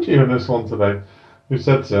 aren't you, in this one today? Who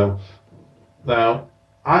said so? Now,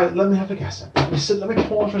 let me have a guess. Let me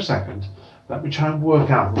pause for a second. Let me try and work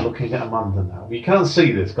out. We're looking at Amanda now. You can't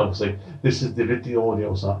see this, obviously. This is the video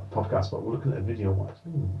audio podcast, but we're looking at the video wise.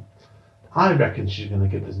 I reckon she's going to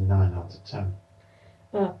give this 9 out of 10.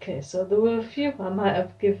 Okay, so there were a few I might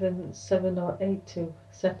have given 7 or 8 to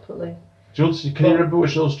separately. Can you remember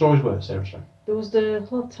which of those stories were, seriously? There was the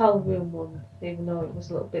hotel room one, even though it was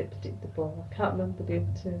a little bit predictable. I can't remember the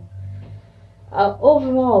other 2.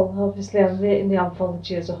 Overall, obviously, I'm rating the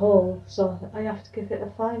anthology as a whole, so I have to give it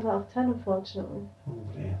a 5 out of 10, unfortunately. Oh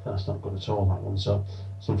yeah, that's not good at all, that one. So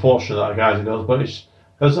it's unfortunate that guys and girls, but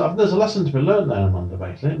there's a lesson to be learned there, Amanda,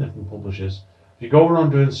 basically, isn't it, from publishers. If you go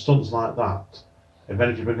around doing stunts like that, and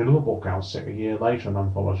then if you bring another book out a year later, an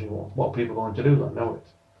anthology, what are people going to do that know it?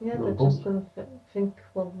 Yeah, they're just going to think,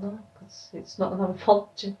 well, no, because it's not an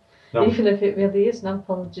anthology. No. Even if it really is an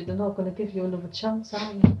anthology, they're not going to give you another chance,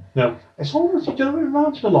 are they? No, it's almost, you know, it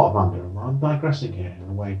reminds me a lot of Andrew. I'm digressing here in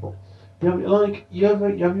a way, but you know, like,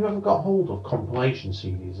 have you ever got hold of compilation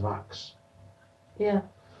CDs of acts? Yeah.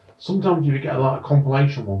 Sometimes you get a lot of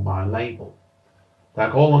compilation one by a label.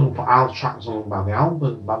 They're all along for tracks along by the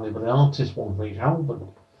album, by the artist, one for each album.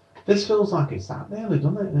 This feels like it's that nearly,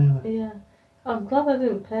 doesn't it? Nearly. Yeah. I'm glad I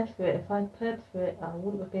didn't pay for it. If I'd paid for it, I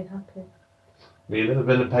wouldn't have been happy. I mean, a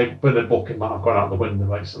bit of book, it might have gone out the window,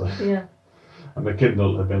 basically. Yeah. And the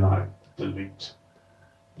Kindle had been like, delete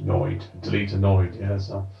annoyed, yeah,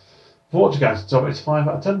 so. Fortunately, guys, so it's 5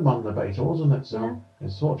 out of 10 on the beta, wasn't it? So, Yeah.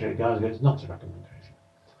 it's fortunate, guys, it's not a recommendation.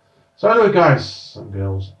 So anyway, guys and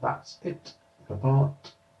girls, that's it for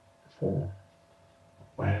part 4.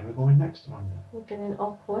 Where are we going next, Amanda? We're getting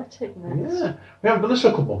all poetic next. Yeah, we haven't done this for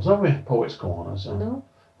a couple of months, have we? Poets Corner, so. No.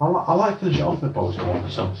 I like to finish it off with Poets Corner,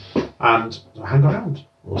 so. And hang around.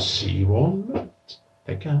 We'll see you all in a minute.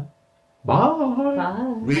 Take care. Bye.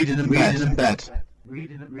 Bye. Reading in bed.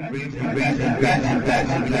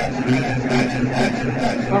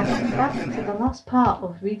 Welcome back to the last part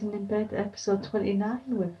of Reading in Bed, episode 29,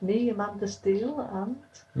 with me, Amanda Steele, and...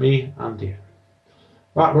 Me and you.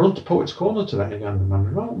 Right, we're on to Poets Corner today again,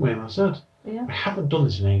 Amanda, aren't we? And I said, Yeah. I haven't done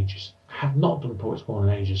this in ages. I have not done Poets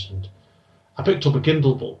Corner in ages, and I picked up a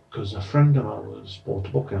Kindle book because a friend of ours bought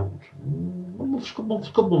a book out a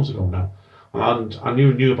couple months ago now, and I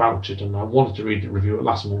knew about it, and I wanted to review it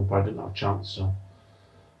last month, but I didn't have a chance. So,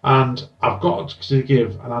 and I've got to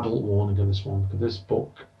give an adult warning on this one because this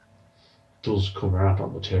book does cover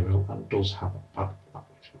adult material and does have a bad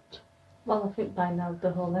language in it. Well, I think by now the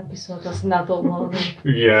whole episode has an adult warning.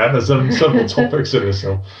 Yeah, there's several topics in it.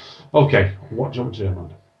 So, okay, what do you want me to do,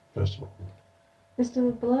 Amanda? First of all. Is there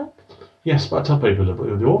a blurb? Yes, but I tell people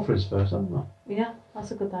who the author is first, haven't I? Yeah, that's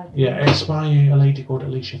a good idea. Yeah, it's by a lady called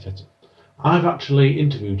Alicia Fitton. I've actually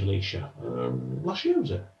interviewed Alicia last year, was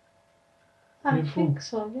it? I Before. think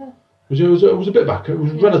so, yeah. It was a bit back. It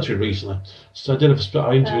was relatively recently. So I did have a split.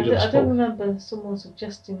 I interviewed her. I don't remember someone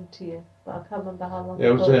suggesting to you, but I can't remember how long Yeah,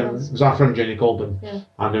 it was our friend Janie Colburn. Yeah.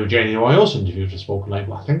 I knew Janie, who I also interviewed for Spoken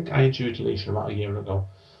Label. I think I interviewed Alicia about a year ago,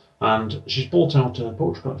 and she's brought out a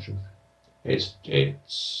poetry collection. It's I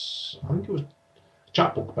think it was a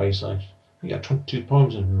chapbook basically. I think it had 22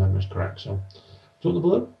 poems if my memory is correct. So, do you want the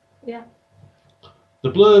blurb? Yeah.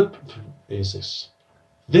 The blurb is this.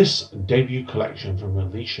 This debut collection from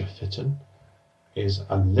Alicia Fitton is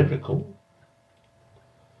a lyrical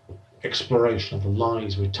exploration of the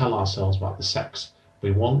lies we tell ourselves about the sex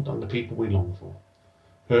we want and the people we long for.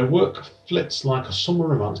 Her work flits like a summer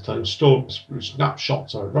romance telling stories through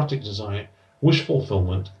snapshots of erotic desire, wish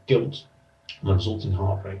fulfillment, guilt, and the resulting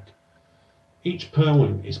heartbreak. Each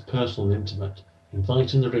poem is personal and intimate,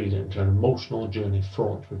 inviting the reader into an emotional journey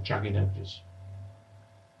fraught with jagged edges.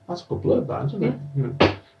 That's a good blurb, that, isn't it?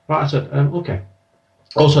 Yeah. Right, I said, okay.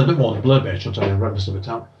 Also, a bit more on the blurb here, I'll tell you, remember some of it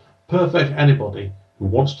out. Perfect anybody who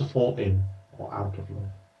wants to fall in or out of love.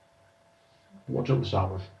 What do you want to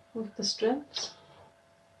start with? With the strengths?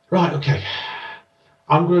 Right, okay.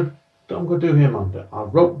 I'm gonna do here, Amanda. I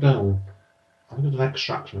wrote down, I'm going to do an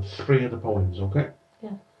extraction of 3 of the poems, okay? Yeah.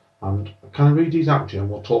 And can I read these out to you and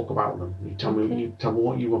we'll talk about them? You tell Okay. me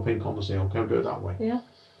what you will think on the scene, okay? I'll do it that way. Yeah.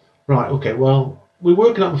 Right, okay, well, we were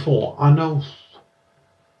working out before. I know.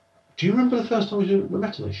 Do you remember the first time we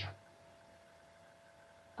met Alicia?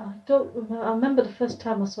 I don't remember. I remember the first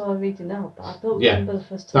time I saw her reading out, but I don't Yeah, remember the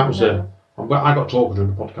first that time. was I got talking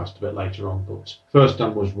during the podcast a bit later on, but first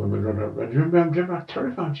time was when we were. Do you remember how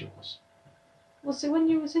terrified she was? Was it when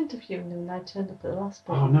you was interviewing her and I turned up at the last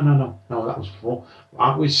Oh, point? no, that was before.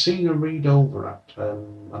 We'd seen her read over at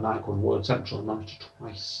a night called Word Central and managed to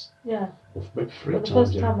twice. Yeah. Or maybe 3 But the times.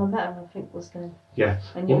 first time I met her, I think, was then. Yeah.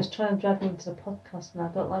 And you Well- was trying to drag me into the podcast, and I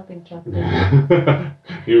don't like being dragged in.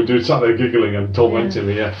 You were sat there giggling and tormenting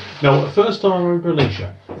me, yeah. Now, the first time I remember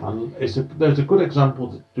Alicia, and there's a good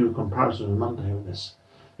example to do a comparison with Amanda here in this,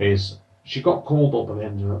 is she got called up at the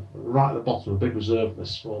end of right at the bottom of a big reserve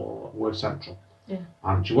list for Word Central. Yeah.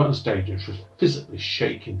 And she went on stage and she was physically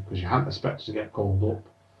shaking because she hadn't expected to get called up.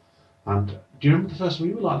 And do you remember the first time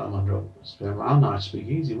you were like that, Amanda? How nice, speak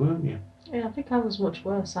easy, weren't you? Yeah, I think I was much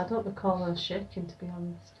worse. I don't recall her shaking, to be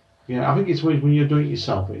honest. Yeah, I think it's weird when you're doing it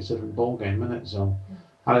yourself, it's a different ball game, isn't it? So,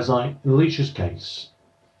 and it's like in Alicia's case,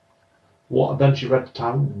 then she read the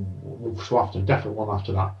time so often, definitely one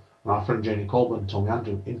after that. And our friend Janie Colburn told me,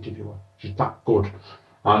 Andrew, interview her. She's that good.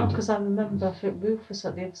 And Because I remember, I think Ruth was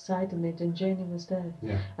at the other side of me, and Janie was there.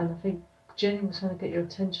 Yeah. And I think Janie was trying to get your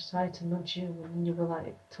attention, so I had to nudge you, and you were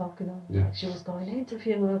like talking on. Yeah. Like she was going,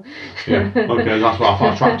 interview her. yeah, okay, that's why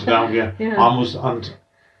I tracked her down. Yeah, Yeah.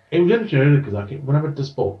 it was interesting really because like, when I read this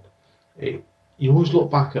book, you always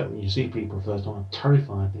look back at it and you see people first time how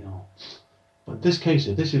terrified they are. But in this case,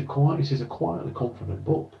 this is a quietly confident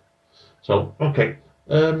book. So, okay.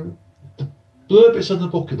 The bits of the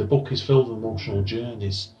book is filled with emotional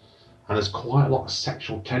journeys, and there's quite a lot of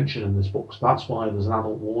sexual tension in this book. So that's why there's an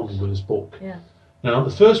adult warning with this book. Yeah. Now,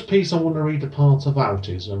 the first piece I want to read the part about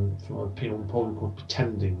is from a poem called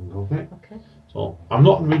Pretending, okay? Okay. So, I'm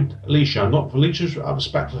not reading Alicia, for Alicia's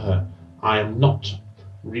respect for her, I am not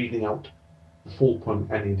reading out the full poem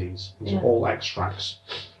any of these. These are all extracts.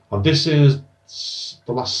 And this is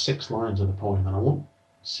the last 6 lines of the poem, and I want to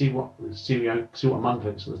see what man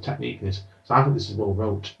thinks of the technique is. So I think this is well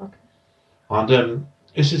wrote. Okay. And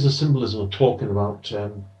this is a symbolism of talking about,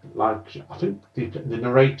 like, I think the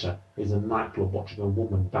narrator is a nightclub watching a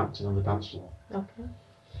woman dancing on the dance floor. Okay.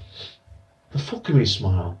 The fuckery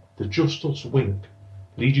smile, the just us wink,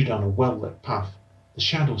 lead you down a well-lit path. The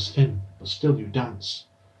shadows thin, but still you dance.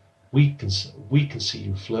 We can see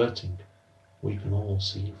you flirting. We can all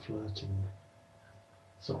see you flirting.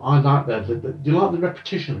 So I like that. Do you like the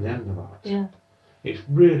repetition at the end of that? Yeah. It's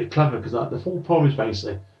really clever because the full poem is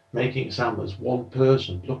basically making it sound there's one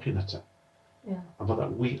person looking at it. Yeah. And by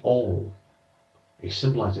that we all, it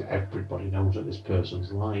symbolises everybody knows what this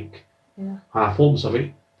person's like. Yeah. And I thought myself,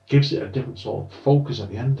 it gives it a different sort of focus at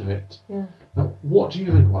the end of it. Yeah. Now, what do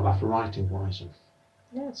you think about that for writing wise?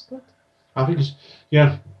 Yeah, it's good. I think it's,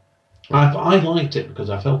 yeah, I liked it because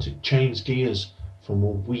I felt it changed gears from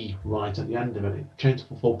what we write at the end of it. It changed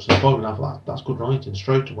the focus of the poem, and I thought that's good writing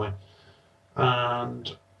straight away. And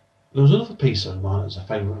there was another piece of mine that's a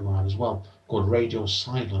favourite of mine as well, called Radio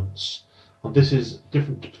Silence. And this is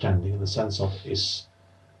different to Pretending in the sense of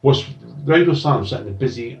Radio Silence set in a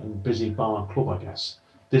busy bar club, I guess.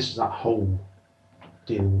 This is at home,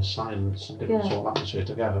 dealing with silence and different sort of atmosphere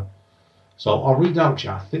together. So I'll read out to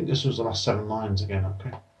you. I think this was the last 7 lines again,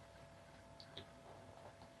 okay?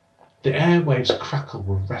 The airwaves crackle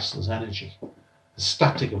with restless energy, the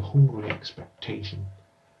static of hungry expectation.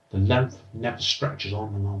 The length never stretches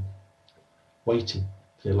on and on, waiting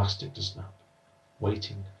for the elastic to snap,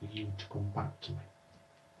 waiting for you to come back to me.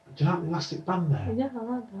 Do you like the elastic band there? Yeah, I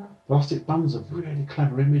like that. The elastic band's a really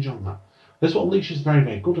clever image on that. That's what Alicia's very,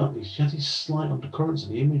 very good at. She has these slight undercurrents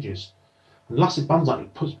in the images. And elastic band's like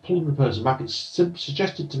it pulling the person back. It's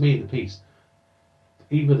suggested to me in the piece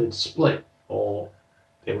either they'd split or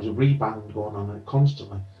there was a rebound going on in it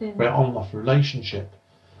constantly. Yeah. Very on-off relationship.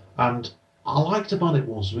 And I liked about it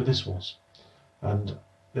with this was. And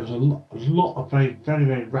there was a lot of very, very,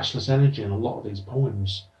 very restless energy in a lot of these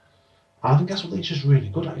poems. And I think that's what Alicia's really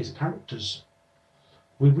good at, is characters.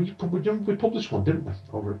 We published one, didn't we,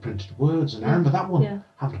 over at Printed Words, and I remember that one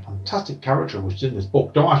had a fantastic character which is in this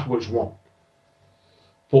book. Don't ask which one.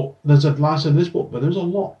 But there's a like in this book, but there's a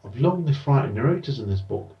lot of lonely, frightened narrators in this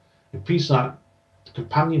book. A piece like the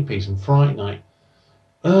companion piece on Friday Night,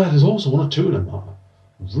 there's also 1 or 2 of them that are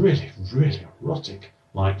really, really erotic,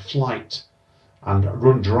 like Flight and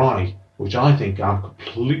Run Dry, which I think I'm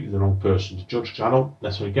completely the wrong person to judge because I don't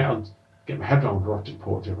necessarily get my head around erotic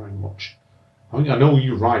poetry very much. I think I know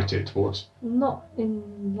you write it, but not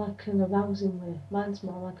in like an arousing way. Mine's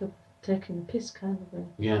more like a taking the piss kind of way.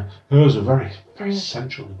 Yeah, hers are very, very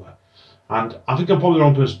sensually work. And I think I'm probably the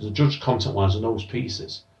wrong person to judge content-wise on those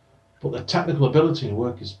pieces. But the technical ability in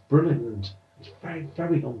work is brilliant and it's very,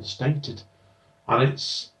 very understated. And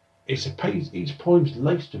it's a page, each poem's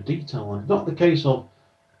laced with detail, and not the case of,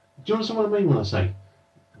 do you understand what I mean when I say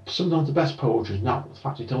sometimes the best poetry is not the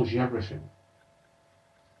fact it tells you everything.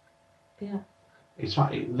 Yeah. It's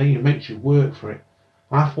like it makes you work for it.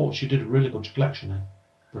 I thought she did a really good collection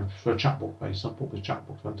there for a chapbook base. Some book is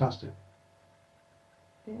chapbook, fantastic.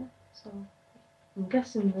 Yeah, so I'm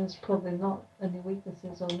guessing there's probably not any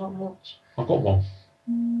weaknesses or not much. I've got one.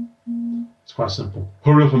 It's quite simple.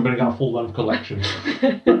 Hurry up and bring out a full-length collection.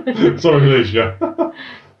 Sorry, Alicia.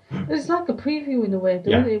 It's like a preview in a way,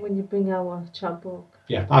 doesn't it, when you bring out a chapbook?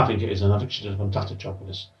 Yeah, I think it is, and I think she did a fantastic job with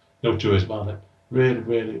this. No two ways about it. Really,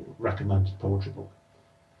 really recommended poetry book.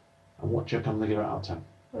 And what do you reckon I'm going to give it out of 10?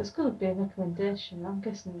 Well, it's going to be a recommendation. I'm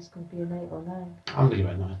guessing it's going to be an 8 or 9. I'm going to give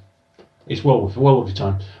it a 9. It's well worth your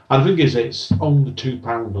time. And the thing is, it's only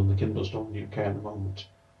 £2 on the Kindle Store in the UK at the moment.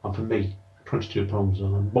 And for me, 22 poems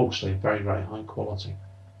and mostly very, very high quality.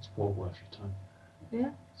 It's well worth your time.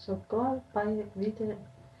 Yeah, so go out, buy it, read it,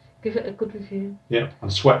 give it a good review. Yeah,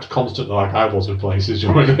 and sweat constantly like I was in places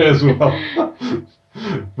during it as well.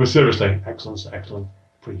 But seriously, excellent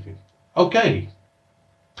preview. Okay.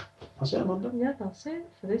 That's it, Amanda? Yeah, that's it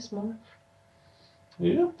for this month.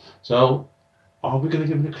 Yeah. So, are we going to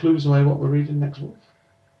give the clues away what we're reading next month?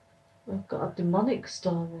 We've got a demonic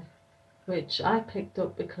story, which I picked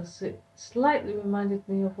up because it slightly reminded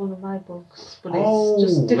me of one of my books, but it's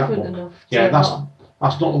just different enough. Yeah, that's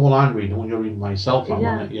not the one I'm reading. The one you're reading by yourself, isn't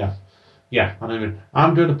it? Yeah. Yeah, I know.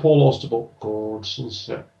 I'm doing a Paul Auster book called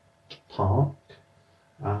Sunset Park,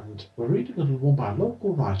 and we're reading a one by a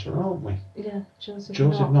local writer, aren't we? Yeah, Joseph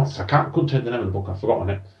Knox. I couldn't take the name of the book. I've forgotten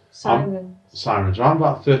it. Sirens. Sirens. I'm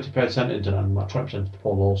about 30% into them, about 20% into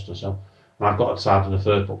Paul Auster. So, and I've got to start on the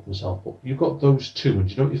third book myself. But you've got those two, and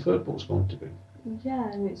do you know what your third book's going to be? Yeah,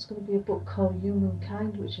 and it's going to be a book called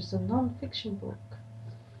Humankind, which is a non-fiction book.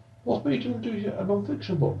 What made you do a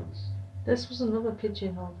non-fiction book? This was another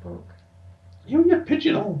pigeonhole book. You get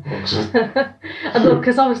pigeonhole books. I know,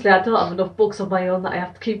 because obviously I don't have enough books of my own that I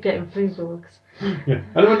have to keep getting free books. Yeah.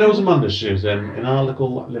 Anyone knows Amanda? She's in our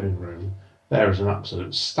little living room. There is an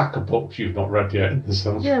absolute stack of books you've not read yet in this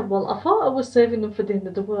house. Yeah, well, I thought I was saving them for the end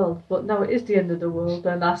of the world, but now it is the end of the world,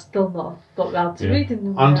 and I still not got round to reading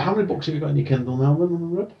them. And yet. how many books have you got in your Kindle now then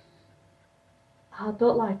unread? I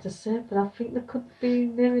don't like to say, but I think there could be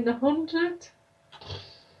nearing 100.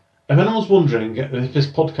 If anyone's wondering if this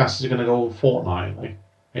podcast is going to go fortnightly,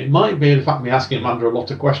 it might be the fact me asking Amanda a lot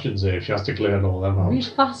of questions here. She has to clear all them out. Read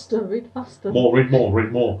faster, read faster. More, read more,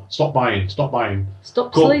 read more. Stop buying, stop buying.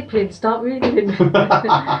 Stop sleeping, start reading.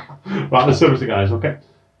 Right, let's seriously, guys, okay?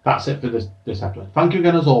 That's it for this episode. Thank you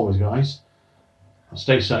again, as always, guys.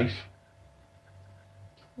 Stay safe.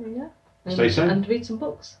 Yeah. Stay safe. And read some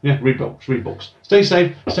books. Yeah, read books, read books. Stay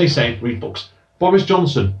safe, read books. Boris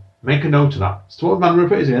Johnson, make a note of that. It's what man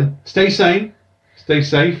repeats again. Stay sane, stay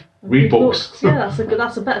safe, read books. Yeah,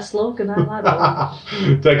 that's a better slogan. I like that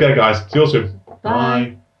one. Take care, guys. See you soon.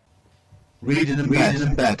 Bye. Reading in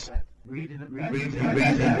bed.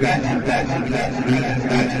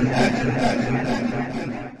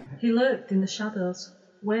 He lurked in the shadows,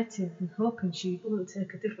 waiting and hoping she wouldn't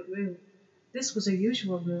take a different route. This was her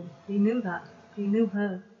usual room. He knew that. He knew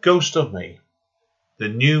her. Ghost of Me, the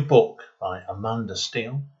new book by Amanda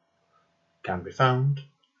Steele, can be found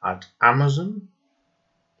at Amazon,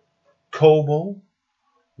 Kobo,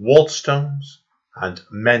 Waterstones, and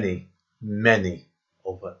many, many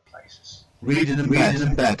other places. Reading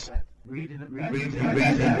in bed.